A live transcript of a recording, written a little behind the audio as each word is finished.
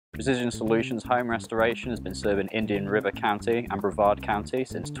Precision Solutions Home Restoration has been serving Indian River County and Brevard County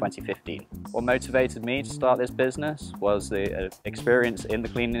since 2015. What motivated me to start this business was the experience in the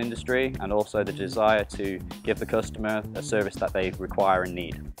cleaning industry and also the desire to give the customer a service that they require and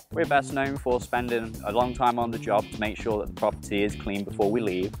need. We're best known for spending a long time on the job to make sure that the property is clean before we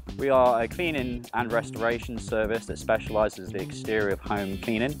leave. We are a cleaning and restoration service that specialises in the exterior of home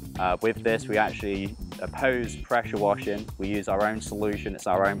cleaning. With this, we actually oppose pressure washing. We use our own solution, it's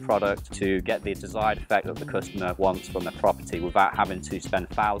our own product, to get the desired effect that the customer wants from their property without having to spend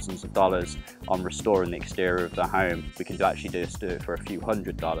thousands of dollars on restoring the exterior of the home. We can actually just do it for a few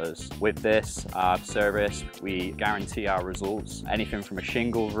 $100s. With this service, we guarantee our results. Anything from a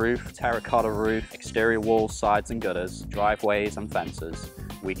shingle roof, terracotta roof, exterior walls, sides and gutters, driveways and fences.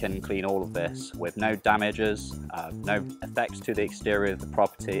 We can clean all of this with no damages, no effects to the exterior of the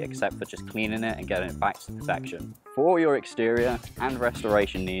property except for just cleaning it and getting it back to perfection. For all your exterior and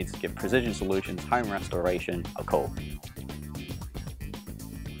restoration needs, give Precision Solutions Home Restoration a call.